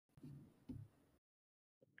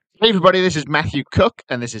Hey everybody, this is Matthew Cook,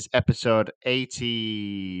 and this is episode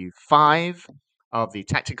 85 of the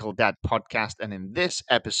Tactical Dad podcast. And in this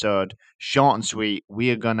episode, short and sweet,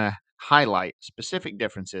 we are going to highlight specific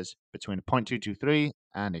differences between a .223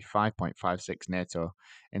 and a 5.56 NATO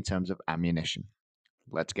in terms of ammunition.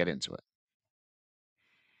 Let's get into it.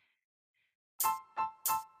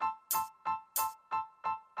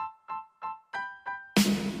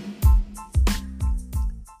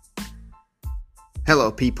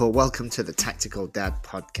 Hello, people. Welcome to the Tactical Dad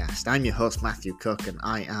podcast. I'm your host, Matthew Cook, and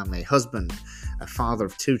I am a husband, a father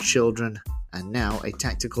of 2 children, and now a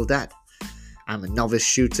tactical dad. I'm a novice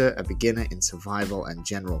shooter, a beginner in survival and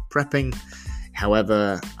general prepping.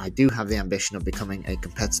 However, I do have the ambition of becoming a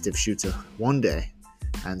competitive shooter one day,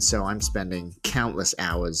 and so I'm spending countless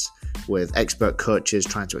hours with expert coaches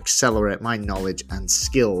trying to accelerate my knowledge and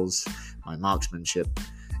skills, my marksmanship,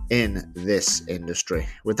 in this industry.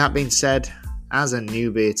 With that being said, as a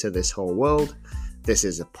newbie to this whole world, this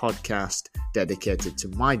is a podcast dedicated to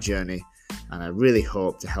my journey, and I really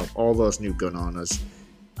hope to help all those new gun owners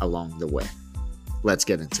along the way. Let's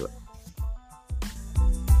get into it.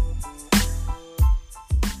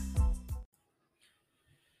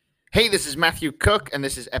 Hey, this is Matthew Cook, and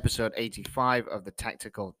this is episode 85 of the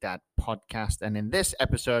Tactical Dad podcast. And in this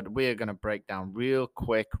episode, we're going to break down real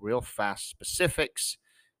quick, real fast specifics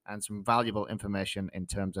and some valuable information in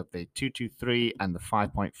terms of the .223 and the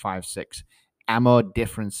 5.56 ammo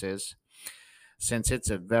differences, since it's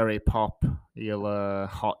a very popular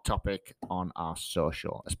hot topic on our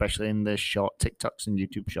social, especially in the short TikToks and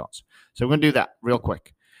YouTube shorts. So we're going to do that real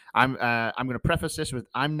quick. I'm going to preface this with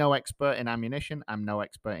I'm no expert in ammunition. I'm no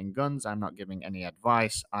expert in guns. I'm not giving any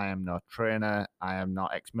advice. I am no trainer. I am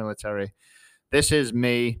not ex-military. This is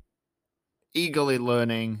me eagerly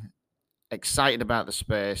learning, excited about the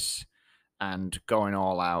space, and going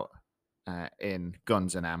all out in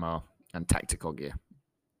guns and ammo and tactical gear.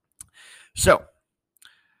 So,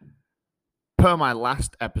 per my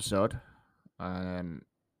last episode, my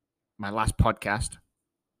last podcast,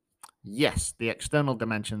 yes, the external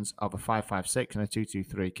dimensions of a 5.56 and a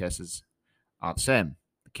 .223 cases are the same.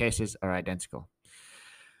 The cases are identical.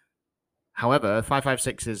 However,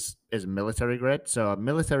 5.56 is military grade, so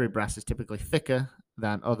military brass is typically thicker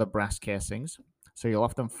than other brass casings. So you'll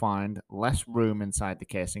often find less room inside the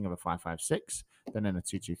casing of a 5.56 than in a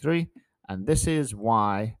 .223, and this is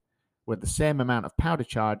why, with the same amount of powder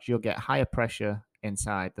charge, you'll get higher pressure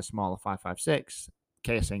inside the smaller 5.56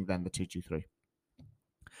 casing than the .223.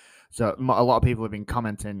 So a lot of people have been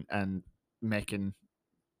commenting and making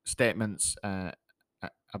statements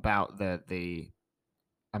about the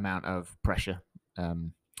amount of pressure.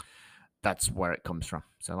 That's where it comes from.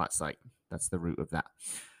 So that's the root of that.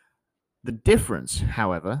 The difference,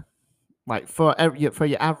 however, like for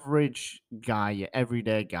your average guy, your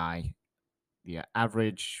everyday guy, your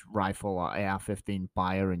average rifle or AR-15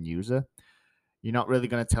 buyer and user, you're not really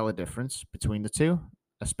going to tell a difference between the two,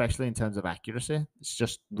 especially in terms of accuracy. It's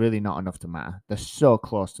just really not enough to matter. They're so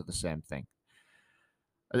close to the same thing.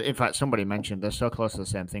 In fact, somebody mentioned they're so close to the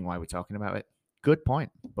same thing. Why are we talking about it? Good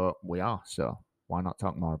point, but we are, so why not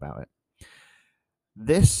talk more about it?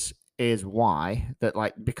 This is why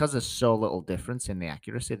because there's so little difference in the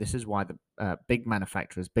accuracy, this is why the big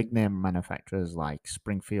name manufacturers like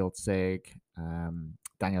Springfield, SIG,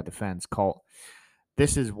 Daniel Defense, Colt,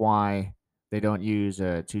 this is why they don't use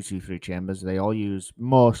 .223 chambers. They all use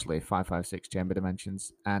mostly 5.56 chamber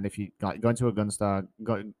dimensions. And if you go into a gun store,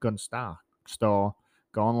 go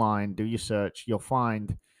online, do your search, you'll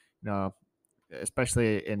find,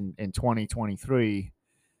 especially in 2023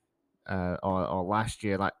 or last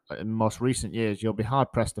year, like in most recent years, you'll be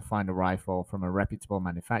hard pressed to find a rifle from a reputable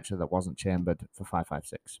manufacturer that wasn't chambered for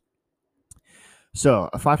 5.56. So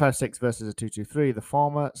a 5.56 versus a .223, the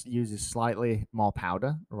former uses slightly more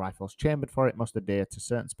powder. The rifle's chambered for it must adhere to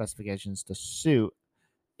certain specifications to suit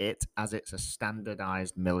it, as it's a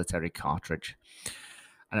standardized military cartridge.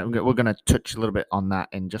 And we're going to touch a little bit on that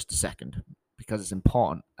in just a second because it's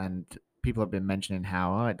important. And people have been mentioning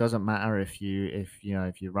how it doesn't matter if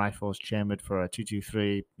your rifle's chambered for a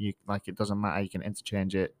 .223, it doesn't matter. You can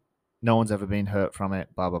interchange it. No one's ever been hurt from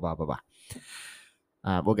it. Blah blah blah blah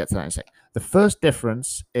blah. We'll get to that in a sec. The first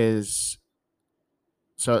difference is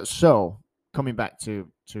so coming back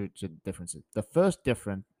to differences. The first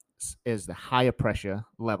difference is the higher pressure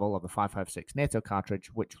level of the 5.56 NATO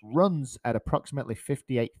cartridge, which runs at approximately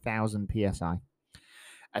 58,000 psi.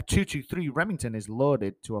 A .223 Remington is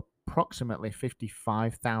loaded to approximately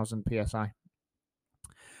 55,000 psi.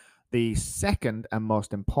 The second and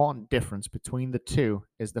most important difference between the two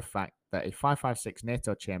is the fact that a 5.56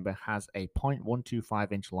 NATO chamber has a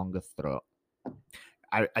 .125 inch longer throat.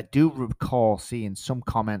 I do recall seeing some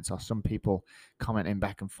comments or some people commenting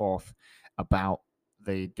back and forth about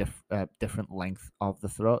the different length of the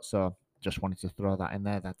throat. So just wanted to throw that in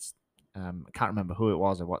there. That's I can't remember who it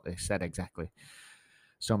was or what they said exactly.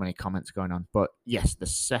 So many comments going on. But yes, the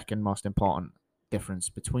second most important difference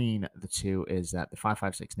between the two is that the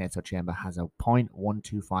 5.56 NATO chamber has a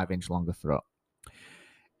 0.125 inch longer throat.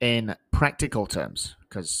 In practical terms,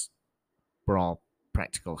 because we're all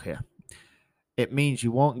practical here, it means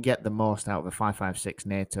you won't get the most out of a 5.56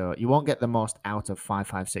 NATO. You won't get the most out of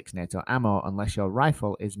 5.56 NATO ammo unless your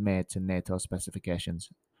rifle is made to NATO specifications.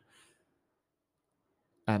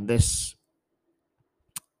 And this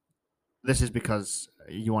is because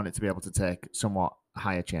you want it to be able to take somewhat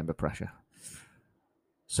higher chamber pressure.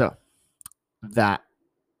 So that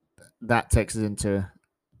takes us into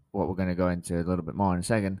what we're going to go into a little bit more in a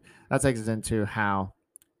second. That takes us into how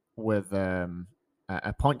with a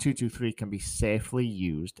 .223 can be safely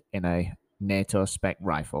used in a NATO spec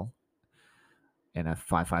rifle in a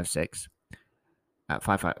 5.56 at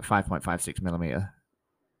 5.56 millimeter.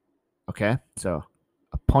 Okay, so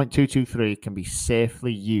a .223 can be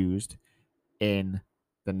safely used in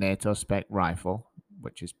the NATO spec rifle,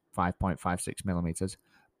 which is 5.56 millimeters,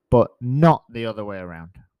 but not the other way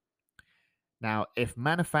around. Now, if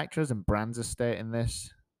manufacturers and brands are stating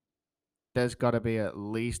this, there's got to be at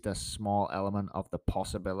least a small element of the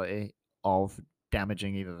possibility of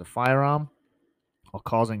damaging either the firearm or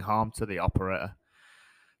causing harm to the operator.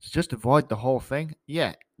 So just avoid the whole thing.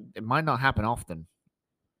 Yeah, it might not happen often.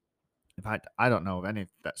 In fact, I don't know of any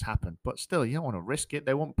that's happened, but still, you don't want to risk it.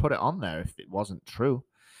 They won't put it on there if it wasn't true.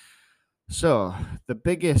 So the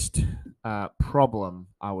biggest problem,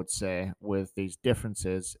 I would say, with these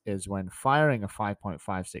differences is when firing a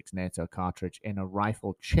 5.56 NATO cartridge in a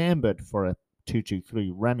rifle chambered for a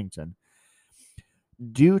 223 Remington.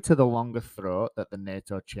 Due to the longer throat that the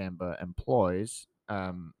NATO chamber employs,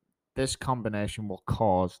 this combination will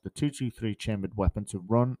cause the 223 chambered weapon to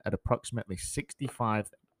run at approximately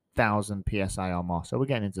 65,000 psi or more. So we're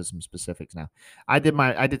getting into some specifics now. I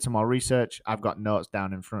did some more research. I've got notes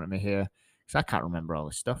down in front of me here because I can't remember all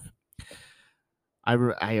this stuff.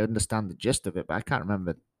 I understand the gist of it, but I can't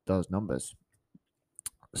remember those numbers.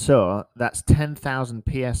 So that's 10,000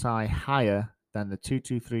 psi higher than the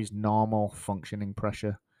 223's normal functioning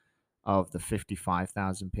pressure of the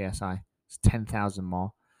 55,000 psi. It's 10,000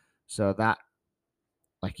 more. So that,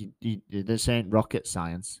 like, this ain't rocket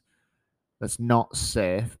science. That's not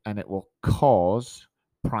safe, and it will cause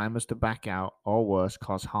primers to back out, or worse,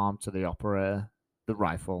 cause harm to the operator, the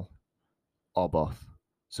rifle, or both.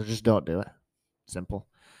 So just don't do it. Simple.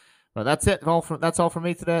 But that's it. That's all from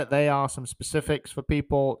me today. They are some specifics for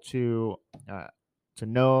people to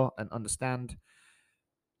know and understand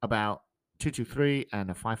about 223 and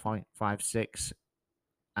a 5.56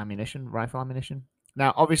 rifle ammunition.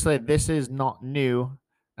 Now, obviously, this is not new,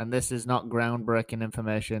 and this is not groundbreaking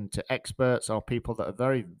information to experts or people that are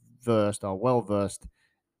very versed or well versed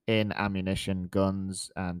in ammunition, guns,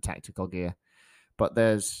 and tactical gear.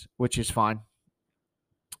 Which is fine.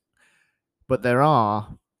 But there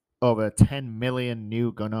are over 10 million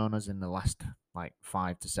new gun owners in the last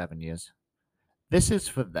 5 to 7 years. This is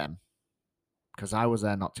for them, because I was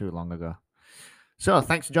there not too long ago. So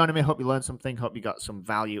thanks for joining me. Hope you learned something. Hope you got some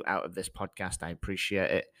value out of this podcast. I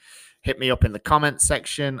appreciate it. Hit me up in the comments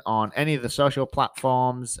section on any of the social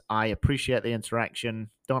platforms. I appreciate the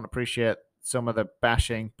interaction. Don't appreciate some of the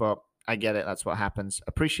bashing, but I get it. That's what happens.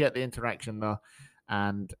 Appreciate the interaction, though.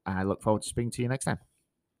 And I look forward to speaking to you next time.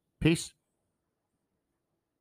 Peace.